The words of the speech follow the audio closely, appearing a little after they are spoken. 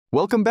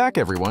Welcome back,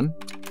 everyone!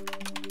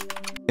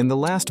 In the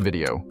last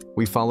video,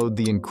 we followed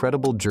the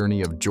incredible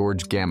journey of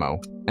George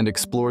Gamow and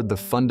explored the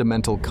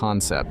fundamental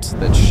concepts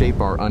that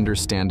shape our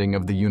understanding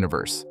of the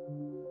universe.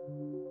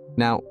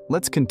 Now,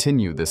 let's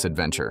continue this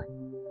adventure,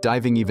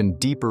 diving even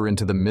deeper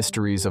into the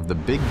mysteries of the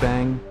Big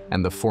Bang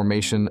and the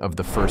formation of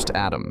the first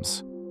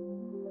atoms.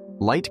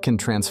 Light can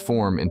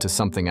transform into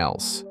something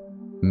else: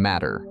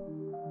 matter.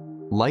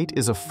 Light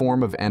is a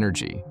form of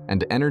energy,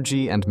 and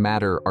energy and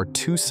matter are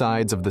two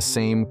sides of the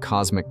same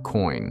cosmic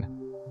coin.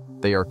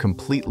 They are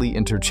completely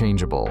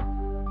interchangeable,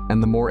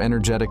 and the more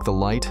energetic the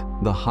light,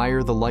 the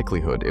higher the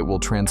likelihood it will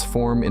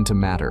transform into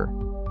matter.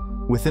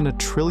 Within a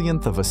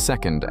trillionth of a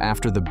second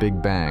after the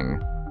Big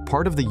Bang,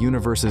 part of the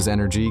universe's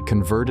energy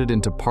converted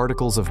into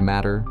particles of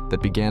matter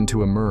that began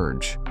to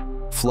emerge,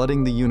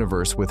 flooding the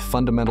universe with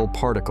fundamental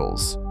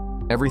particles,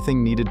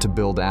 everything needed to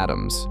build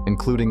atoms,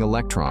 including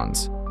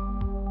electrons.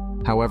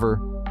 However,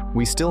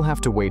 we still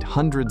have to wait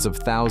hundreds of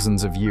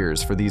thousands of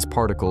years for these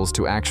particles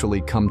to actually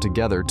come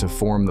together to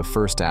form the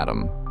first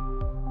atom.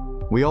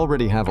 We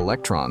already have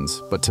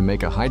electrons, but to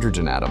make a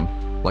hydrogen atom,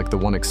 like the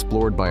one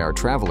explored by our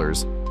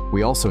travelers,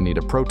 we also need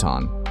a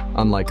proton.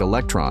 Unlike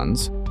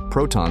electrons,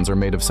 protons are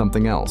made of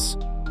something else: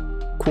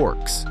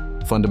 quarks,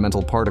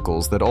 fundamental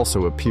particles that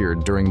also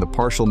appeared during the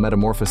partial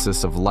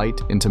metamorphosis of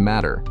light into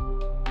matter.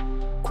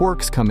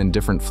 Quarks come in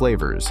different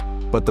flavors,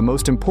 but the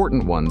most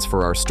important ones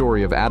for our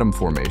story of atom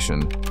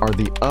formation are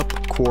the up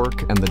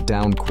quark and the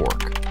down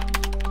quark.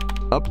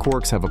 Up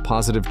quarks have a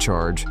positive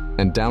charge,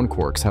 and down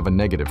quarks have a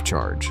negative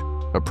charge.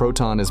 A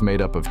proton is made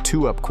up of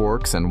two up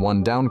quarks and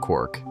one down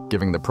quark,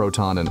 giving the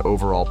proton an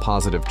overall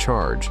positive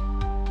charge.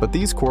 But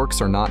these quarks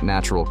are not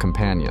natural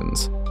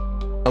companions.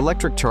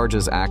 Electric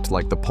charges act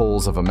like the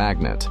poles of a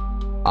magnet.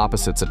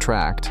 Opposites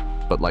attract,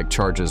 but like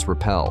charges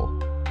repel.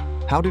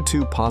 How do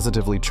two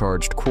positively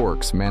charged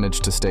quarks manage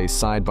to stay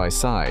side by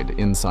side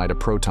inside a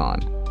proton?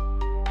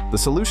 The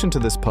solution to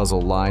this puzzle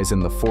lies in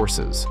the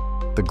forces,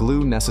 the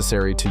glue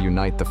necessary to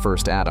unite the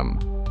first atom.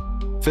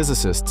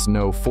 Physicists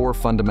know four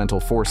fundamental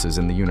forces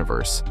in the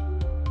universe.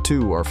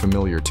 Two are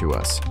familiar to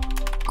us: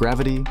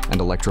 gravity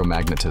and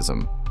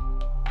electromagnetism.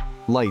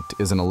 Light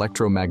is an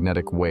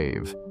electromagnetic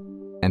wave,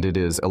 and it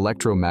is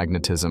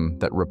electromagnetism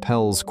that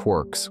repels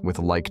quarks with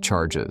like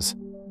charges.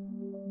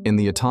 In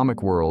the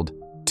atomic world,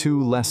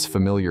 two less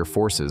familiar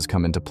forces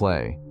come into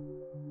play.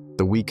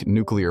 The weak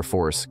nuclear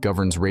force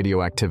governs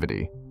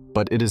radioactivity,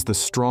 but it is the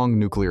strong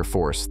nuclear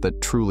force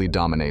that truly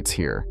dominates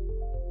here.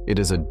 It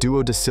is a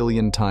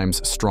duodecillion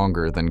times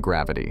stronger than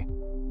gravity.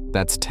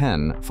 That's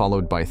 10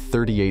 followed by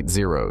 38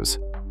 zeros,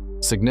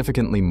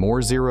 significantly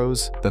more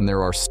zeros than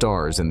there are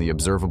stars in the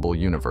observable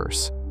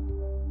universe.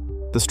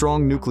 The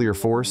strong nuclear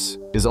force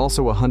is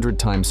also 100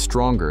 times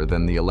stronger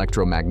than the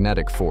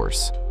electromagnetic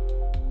force.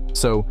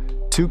 So,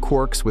 two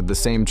quarks with the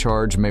same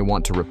charge may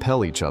want to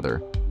repel each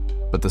other,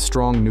 but the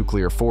strong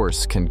nuclear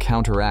force can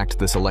counteract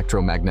this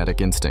electromagnetic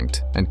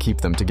instinct and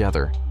keep them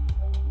together.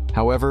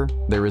 However,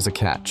 there is a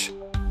catch.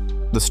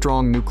 The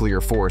strong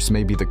nuclear force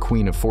may be the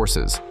queen of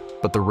forces,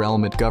 but the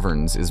realm it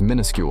governs is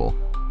minuscule.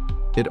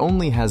 It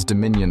only has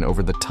dominion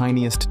over the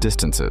tiniest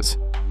distances,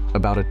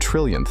 about a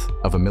trillionth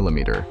of a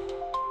millimeter.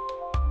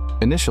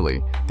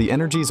 Initially, the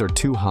energies are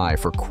too high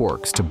for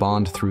quarks to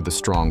bond through the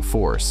strong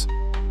force.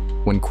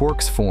 When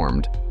quarks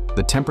formed,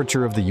 the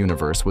temperature of the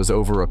universe was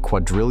over a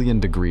quadrillion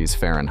degrees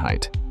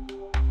Fahrenheit.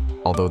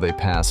 Although they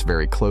pass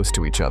very close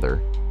to each other,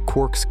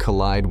 quarks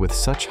collide with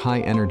such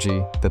high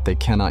energy that they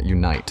cannot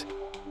unite.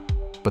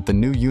 But the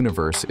new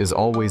universe is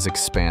always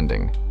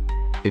expanding.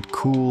 It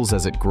cools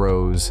as it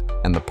grows,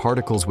 and the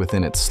particles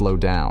within it slow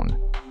down.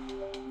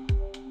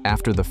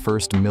 After the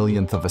first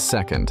millionth of a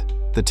second,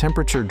 the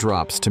temperature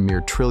drops to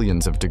mere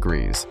trillions of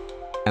degrees,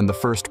 and the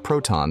first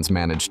protons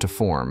manage to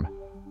form.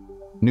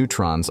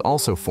 Neutrons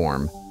also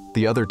form,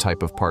 the other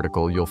type of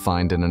particle you'll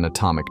find in an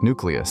atomic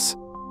nucleus.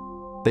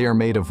 They are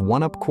made of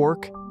one up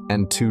quark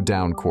and two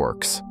down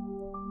quarks.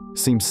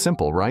 Seems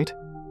simple, right?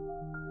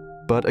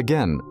 But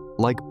again,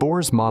 like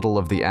Bohr's model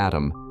of the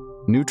atom,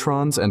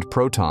 neutrons and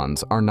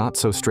protons are not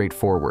so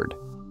straightforward.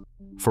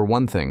 For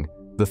one thing,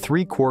 the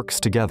three quarks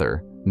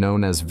together,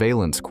 known as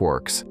valence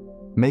quarks,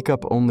 make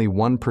up only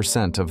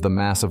 1% of the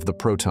mass of the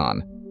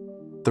proton.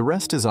 The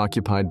rest is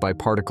occupied by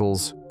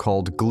particles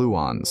called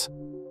gluons.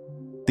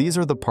 These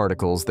are the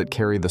particles that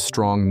carry the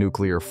strong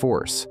nuclear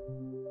force.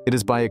 It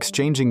is by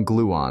exchanging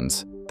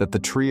gluons that the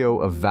trio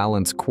of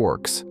valence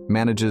quarks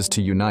manages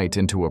to unite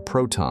into a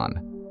proton.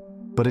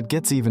 But it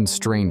gets even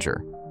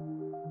stranger.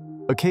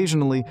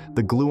 Occasionally,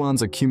 the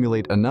gluons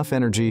accumulate enough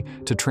energy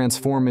to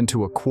transform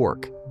into a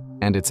quark,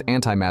 and its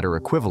antimatter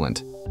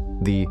equivalent,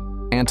 the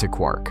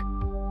antiquark.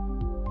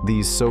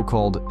 These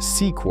so-called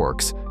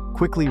C-quarks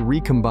quickly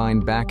recombine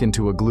back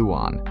into a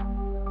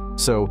gluon.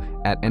 So,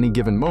 at any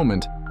given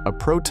moment, a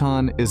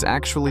proton is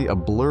actually a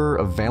blur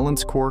of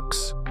valence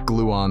quarks,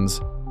 gluons,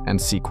 and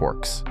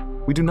C-quarks.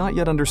 We do not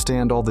yet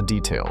understand all the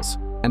details,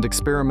 and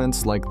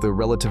experiments like the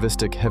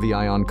relativistic heavy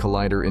ion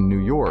collider in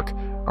New York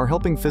are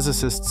helping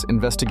physicists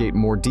investigate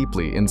more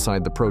deeply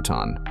inside the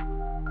proton.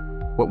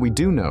 What we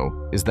do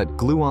know is that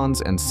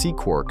gluons and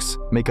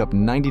C-quarks make up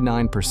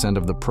 99%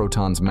 of the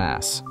proton's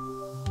mass.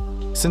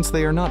 Since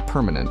they are not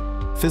permanent,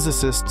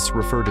 physicists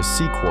refer to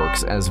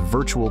C-quarks as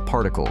virtual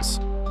particles.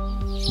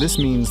 This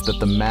means that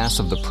the mass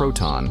of the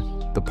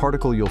proton, the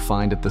particle you'll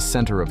find at the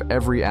center of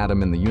every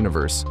atom in the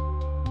universe,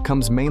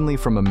 comes mainly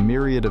from a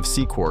myriad of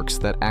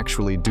C-quarks that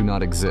actually do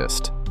not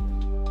exist.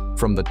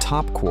 From the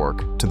top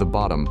quark to the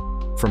bottom,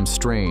 from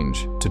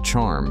strange to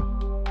charm,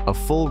 a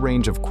full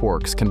range of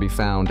quarks can be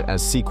found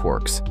as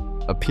C-quarks,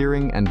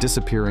 appearing and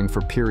disappearing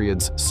for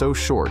periods so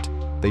short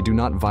they do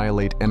not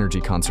violate energy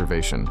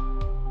conservation.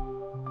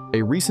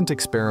 A recent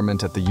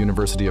experiment at the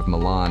University of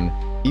Milan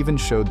even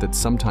showed that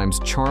sometimes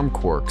charm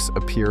quarks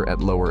appear at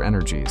lower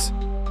energies.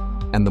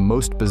 And the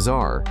most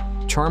bizarre,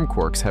 charm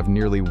quarks have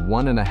nearly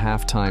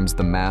 1.5 times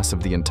the mass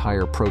of the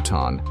entire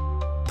proton.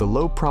 The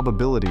low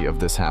probability of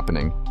this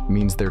happening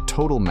means their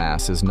total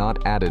mass is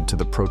not added to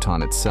the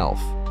proton itself.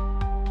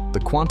 The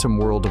quantum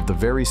world of the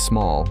very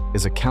small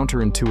is a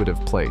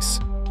counterintuitive place.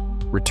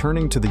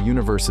 Returning to the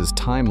universe's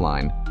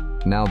timeline,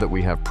 now that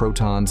we have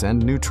protons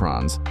and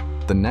neutrons,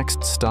 the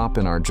next stop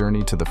in our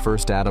journey to the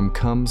first atom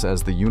comes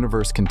as the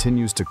universe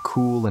continues to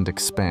cool and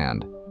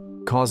expand,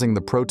 causing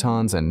the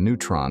protons and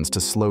neutrons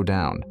to slow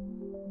down.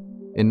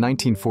 In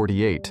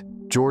 1948,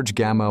 George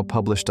Gamow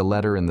published a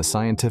letter in the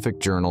scientific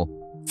journal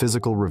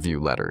Physical Review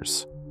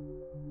Letters.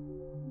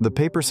 The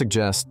paper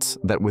suggests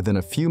that within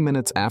a few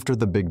minutes after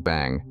the Big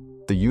Bang,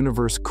 the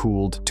universe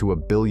cooled to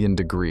 1 billion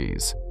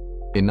degrees,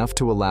 enough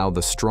to allow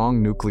the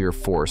strong nuclear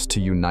force to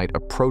unite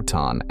a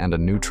proton and a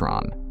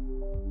neutron.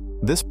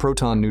 This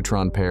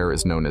proton-neutron pair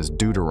is known as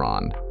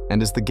deuteron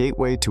and is the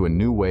gateway to a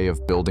new way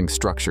of building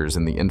structures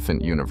in the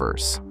infant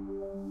universe.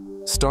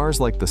 Stars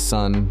like the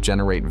Sun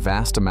generate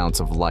vast amounts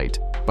of light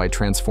by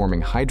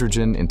transforming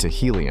hydrogen into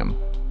helium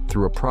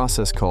through a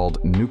process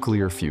called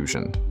nuclear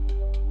fusion.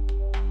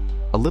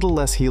 A little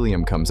less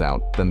helium comes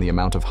out than the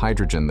amount of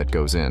hydrogen that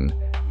goes in,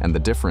 and the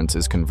difference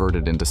is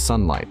converted into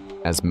sunlight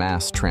as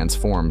mass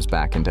transforms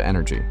back into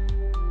energy.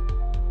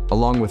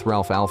 Along with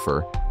Ralph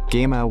Alpher,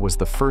 Gamow was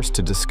the first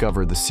to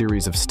discover the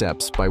series of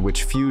steps by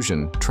which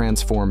fusion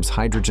transforms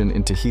hydrogen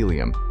into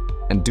helium,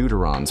 and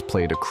deuterons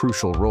played a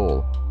crucial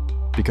role,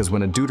 because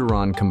when a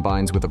deuteron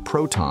combines with a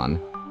proton,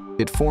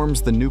 it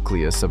forms the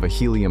nucleus of a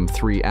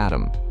helium-3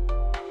 atom.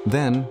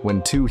 Then,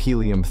 when 2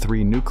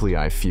 helium-3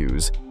 nuclei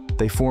fuse,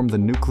 they form the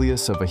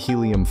nucleus of a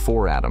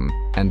helium-4 atom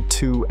and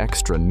 2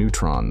 extra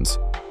neutrons.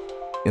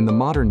 In the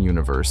modern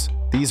universe,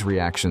 these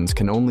reactions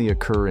can only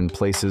occur in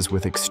places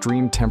with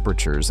extreme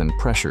temperatures and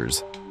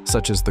pressures,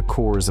 such as the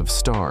cores of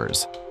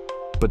stars.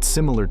 But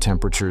similar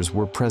temperatures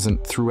were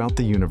present throughout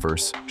the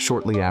universe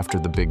shortly after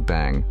the Big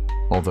Bang,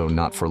 although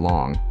not for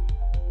long.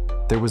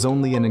 There was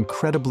only an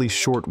incredibly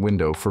short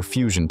window for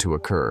fusion to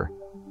occur.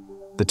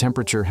 The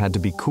temperature had to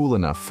be cool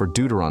enough for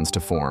deuterons to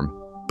form,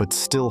 but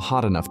still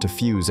hot enough to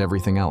fuse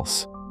everything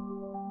else.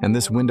 And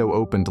this window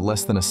opened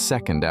less than a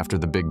second after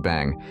the Big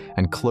Bang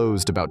and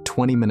closed about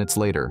 20 minutes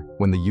later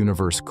when the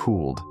universe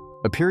cooled.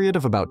 A period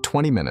of about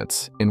 20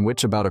 minutes in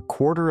which about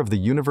 1/4 of the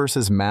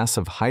universe's mass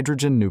of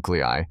hydrogen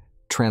nuclei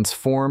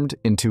transformed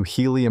into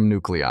helium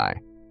nuclei.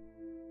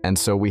 And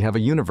so we have a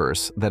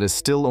universe that is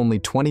still only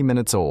 20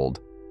 minutes old,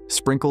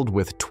 sprinkled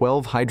with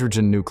 12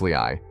 hydrogen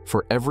nuclei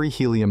for every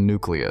helium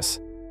nucleus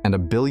and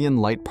 1 billion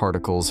light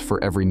particles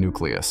for every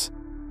nucleus.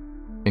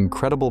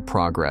 Incredible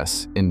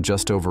progress in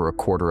just over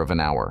 1/4 of an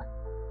hour.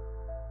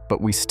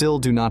 But we still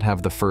do not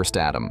have the first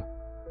atom.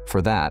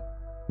 For that,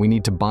 we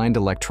need to bind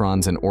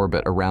electrons in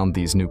orbit around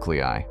these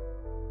nuclei.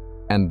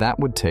 And that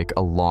would take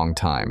a long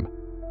time.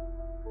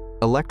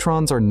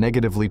 Electrons are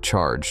negatively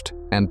charged,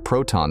 and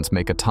protons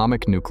make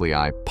atomic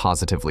nuclei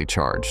positively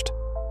charged.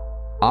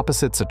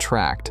 Opposites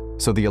attract,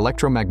 so the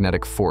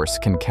electromagnetic force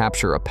can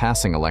capture a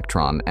passing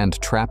electron and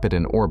trap it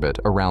in orbit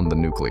around the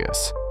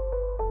nucleus.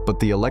 But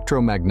the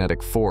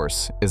electromagnetic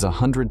force is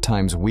 100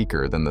 times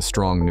weaker than the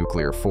strong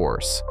nuclear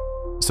force.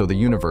 So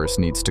the universe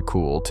needs to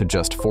cool to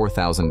just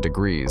 4,000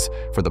 degrees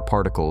for the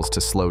particles to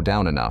slow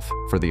down enough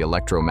for the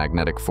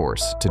electromagnetic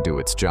force to do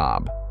its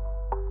job.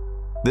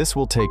 This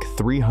will take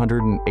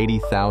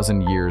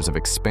 380,000 years of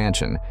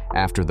expansion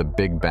after the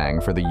Big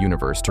Bang for the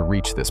universe to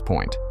reach this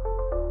point.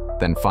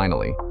 Then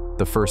finally,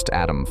 the first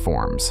atom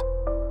forms.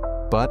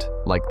 But,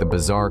 like the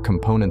bizarre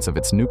components of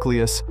its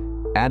nucleus,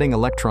 adding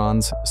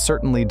electrons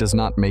certainly does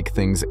not make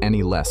things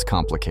any less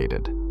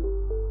complicated.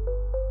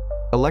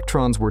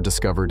 Electrons were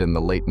discovered in the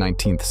late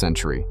 19th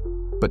century,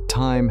 but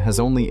time has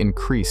only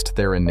increased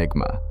their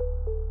enigma.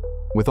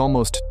 With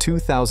almost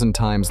 2,000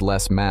 times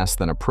less mass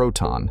than a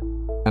proton,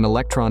 an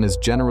electron is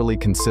generally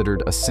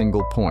considered a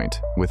single point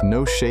with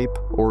no shape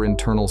or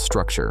internal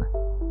structure.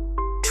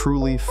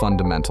 Truly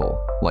fundamental,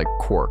 like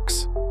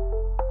quarks.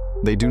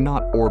 They do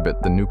not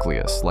orbit the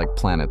nucleus like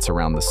planets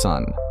around the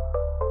sun.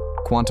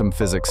 Quantum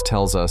physics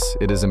tells us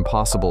it is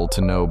impossible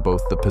to know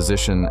both the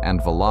position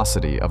and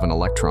velocity of an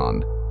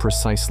electron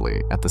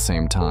precisely at the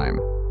same time.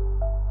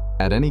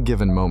 At any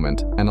given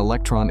moment, an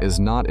electron is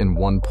not in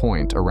one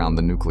point around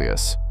the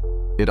nucleus.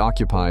 It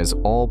occupies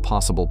all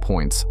possible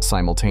points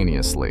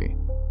simultaneously.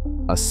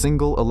 A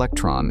single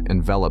electron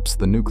envelops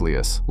the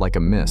nucleus like a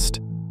mist,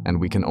 and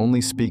we can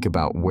only speak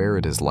about where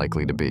it is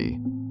likely to be.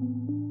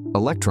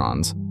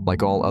 Electrons,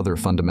 like all other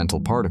fundamental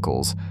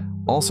particles,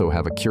 also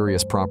have a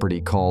curious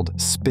property called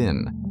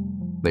spin.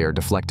 They are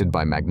deflected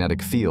by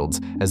magnetic fields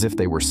as if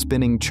they were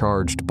spinning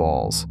charged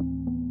balls.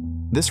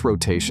 This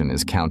rotation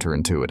is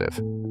counterintuitive.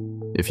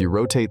 If you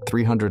rotate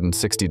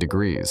 360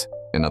 degrees,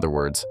 in other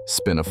words,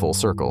 spin a full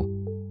circle,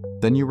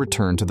 then you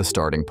return to the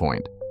starting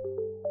point.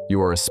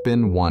 You are a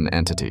spin 1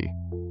 entity.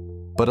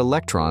 But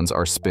electrons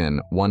are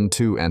spin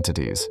 1-2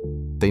 entities.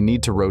 They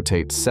need to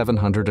rotate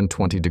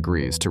 720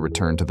 degrees to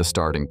return to the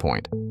starting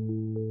point.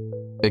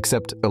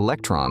 Except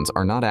electrons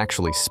are not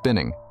actually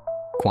spinning.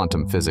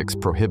 Quantum physics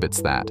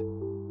prohibits that.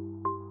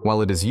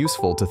 While it is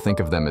useful to think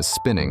of them as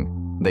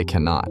spinning, they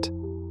cannot.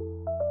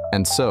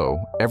 And so,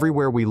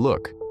 everywhere we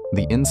look,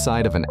 the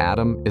inside of an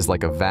atom is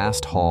like a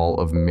vast hall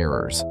of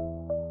mirrors.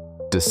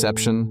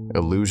 Deception,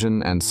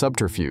 illusion, and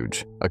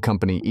subterfuge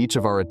accompany each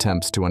of our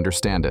attempts to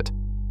understand it.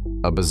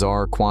 A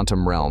bizarre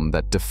quantum realm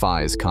that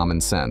defies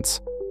common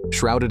sense,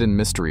 shrouded in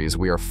mysteries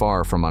we are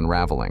far from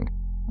unraveling.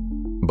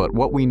 But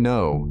what we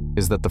know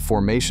is that the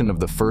formation of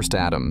the first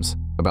atoms,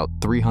 about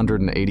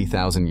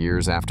 380,000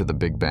 years after the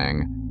Big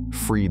Bang,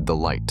 freed the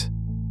light.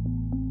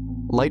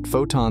 Light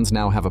photons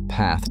now have a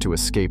path to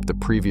escape the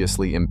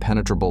previously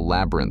impenetrable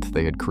labyrinth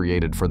they had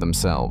created for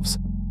themselves.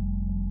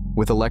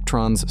 With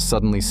electrons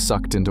suddenly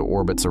sucked into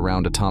orbits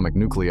around atomic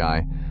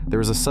nuclei, there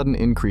is a sudden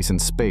increase in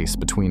space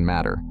between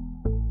matter.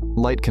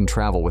 Light can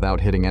travel without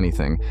hitting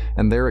anything,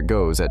 and there it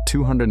goes at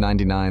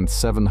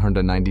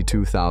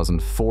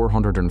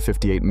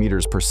 299,792,458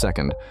 meters per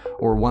second,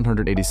 or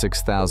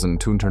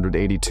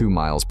 186,282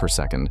 miles per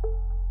second.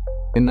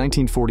 In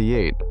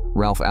 1948,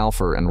 Ralph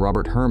Alpher and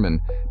Robert Herman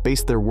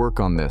based their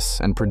work on this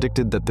and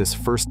predicted that this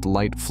first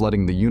light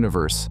flooding the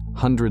universe,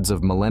 hundreds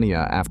of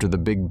millennia after the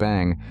Big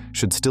Bang,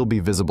 should still be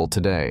visible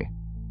today.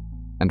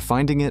 And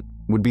finding it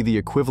would be the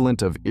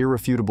equivalent of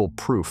irrefutable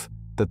proof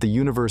that the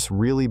universe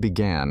really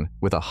began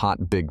with a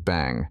hot Big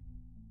Bang.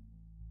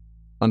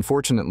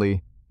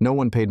 Unfortunately, no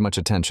one paid much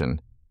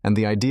attention, and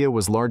the idea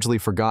was largely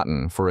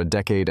forgotten for a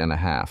decade and a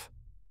half.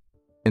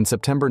 In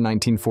September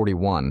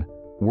 1941,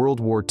 World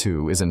War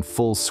II is in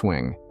full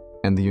swing,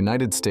 and the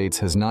United States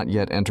has not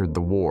yet entered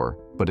the war,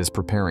 but is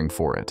preparing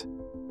for it.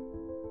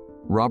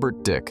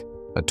 Robert Dicke,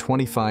 a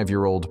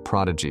 25-year-old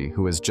prodigy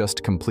who has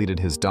just completed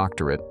his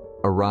doctorate,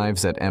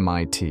 arrives at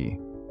MIT.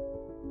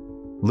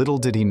 Little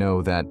did he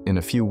know that, in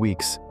a few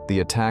weeks,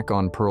 the attack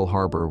on Pearl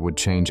Harbor would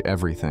change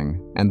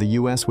everything, and the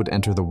US would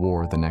enter the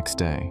war the next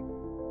day.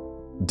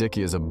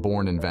 Dicke is a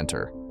born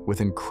inventor,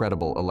 with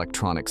incredible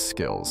electronic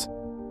skills.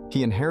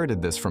 He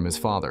inherited this from his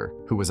father,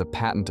 who was a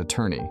patent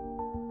attorney.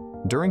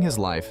 During his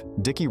life,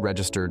 Dicke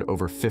registered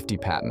over 50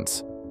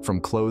 patents,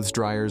 from clothes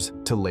dryers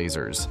to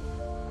lasers.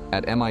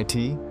 At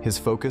MIT, his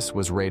focus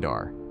was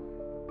radar.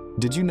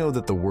 Did you know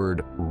that the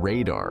word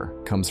radar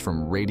comes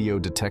from radio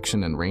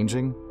detection and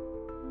ranging?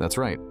 That's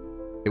right.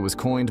 It was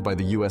coined by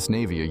the US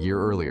Navy a year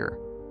earlier.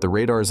 The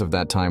radars of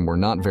that time were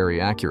not very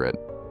accurate.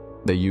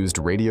 They used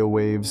radio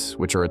waves,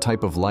 which are a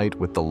type of light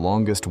with the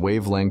longest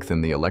wavelength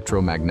in the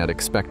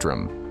electromagnetic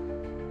spectrum.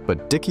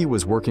 But Dicke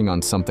was working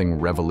on something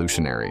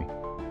revolutionary,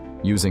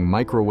 using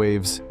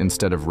microwaves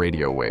instead of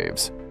radio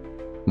waves.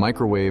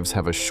 Microwaves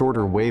have a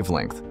shorter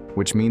wavelength,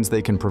 which means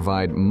they can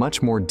provide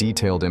much more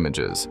detailed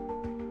images.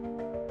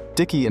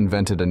 Dicke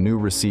invented a new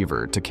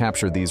receiver to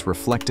capture these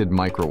reflected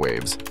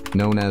microwaves,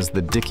 known as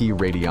the Dicke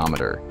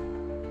radiometer.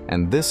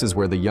 And this is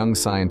where the young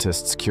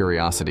scientist's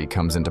curiosity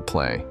comes into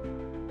play.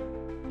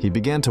 He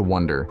began to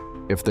wonder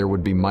if there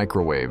would be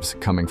microwaves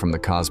coming from the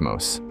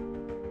cosmos.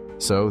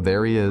 So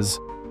there he is,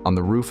 on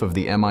the roof of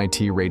the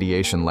MIT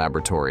Radiation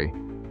Laboratory,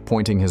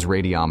 pointing his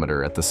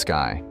radiometer at the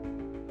sky.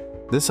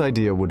 This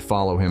idea would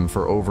follow him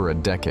for over a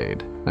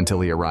decade,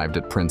 until he arrived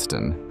at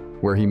Princeton,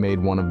 where he made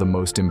one of the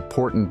most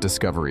important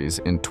discoveries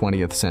in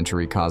 20th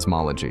century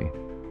cosmology.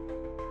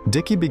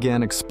 Dicke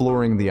began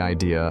exploring the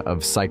idea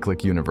of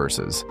cyclic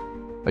universes,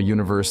 a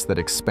universe that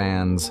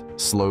expands,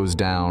 slows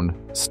down,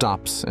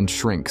 stops, and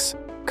shrinks,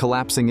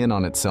 collapsing in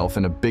on itself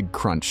in a big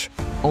crunch,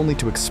 only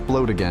to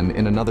explode again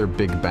in another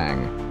Big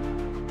Bang.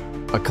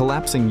 A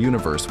collapsing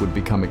universe would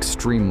become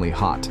extremely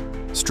hot,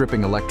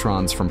 stripping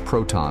electrons from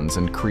protons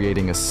and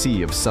creating a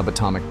sea of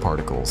subatomic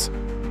particles.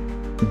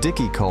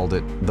 Dicke called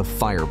it the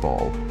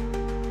fireball.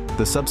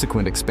 The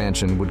subsequent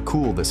expansion would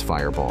cool this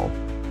fireball,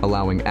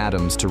 allowing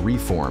atoms to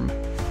reform,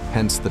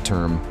 hence the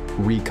term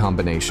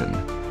recombination.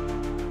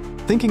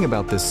 Thinking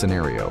about this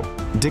scenario,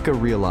 Dicke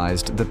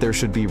realized that there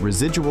should be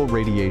residual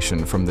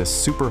radiation from this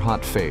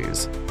super-hot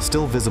phase,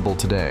 still visible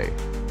today.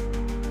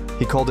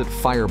 He called it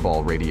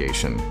fireball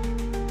radiation.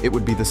 It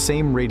would be the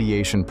same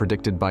radiation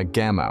predicted by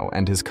Gamow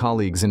and his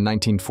colleagues in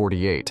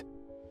 1948,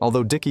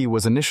 although Dicke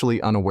was initially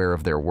unaware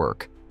of their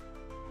work.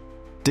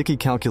 Dicke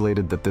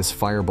calculated that this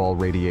fireball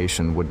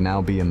radiation would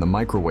now be in the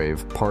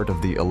microwave part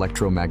of the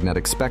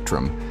electromagnetic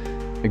spectrum,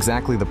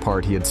 exactly the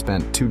part he had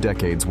spent 2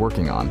 decades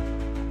working on.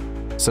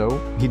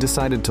 So, he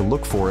decided to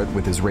look for it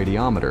with his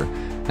radiometer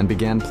and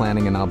began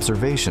planning an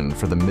observation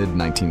for the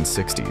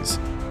mid-1960s.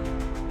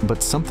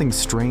 But something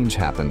strange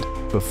happened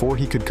before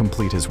he could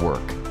complete his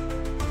work.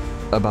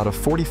 About a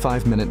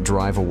 45-minute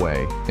drive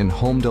away in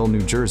Holmdel,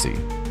 New Jersey,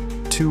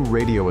 two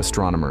radio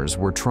astronomers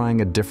were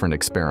trying a different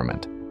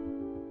experiment.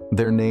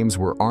 Their names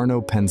were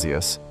Arno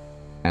Penzias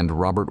and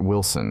Robert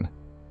Wilson.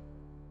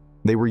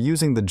 They were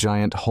using the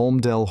giant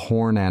Holmdel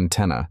horn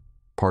antenna,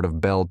 part of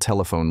Bell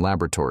Telephone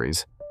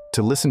Laboratories,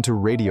 to listen to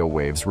radio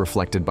waves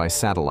reflected by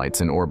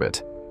satellites in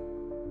orbit.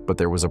 But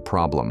there was a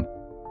problem,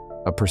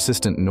 a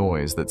persistent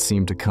noise that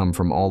seemed to come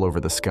from all over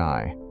the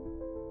sky.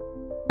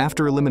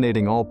 After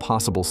eliminating all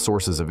possible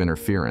sources of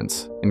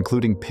interference,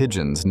 including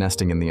pigeons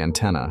nesting in the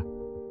antenna,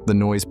 the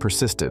noise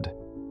persisted.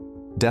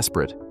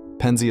 Desperate,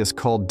 Penzias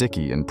called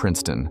Dickey in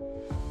Princeton.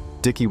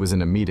 Dickey was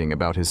in a meeting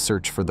about his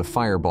search for the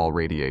fireball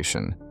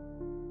radiation.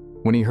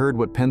 When he heard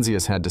what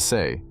Penzias had to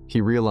say,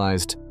 he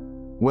realized,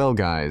 well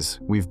guys,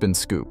 we've been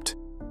scooped.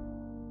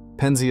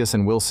 Penzias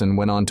and Wilson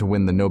went on to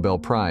win the Nobel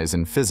Prize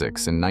in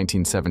Physics in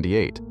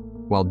 1978,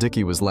 while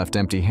Dickey was left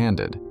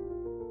empty-handed.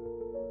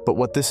 But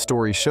what this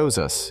story shows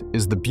us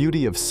is the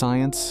beauty of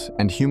science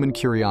and human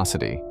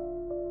curiosity.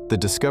 The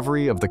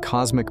discovery of the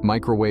cosmic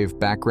microwave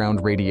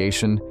background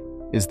radiation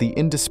is the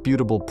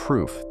indisputable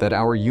proof that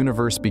our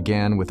universe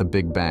began with a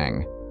Big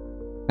Bang.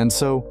 And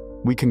so,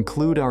 we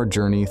conclude our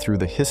journey through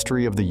the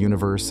history of the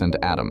universe and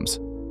atoms,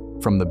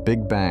 from the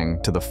Big Bang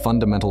to the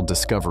fundamental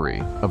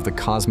discovery of the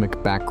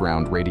cosmic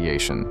background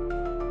radiation.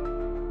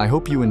 I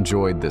hope you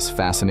enjoyed this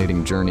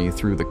fascinating journey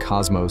through the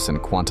cosmos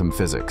and quantum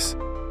physics.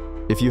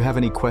 If you have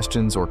any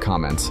questions or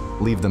comments,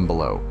 leave them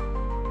below.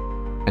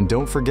 And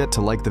don't forget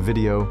to like the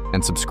video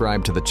and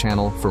subscribe to the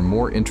channel for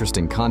more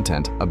interesting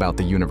content about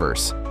the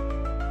universe.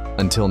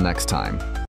 Until next time.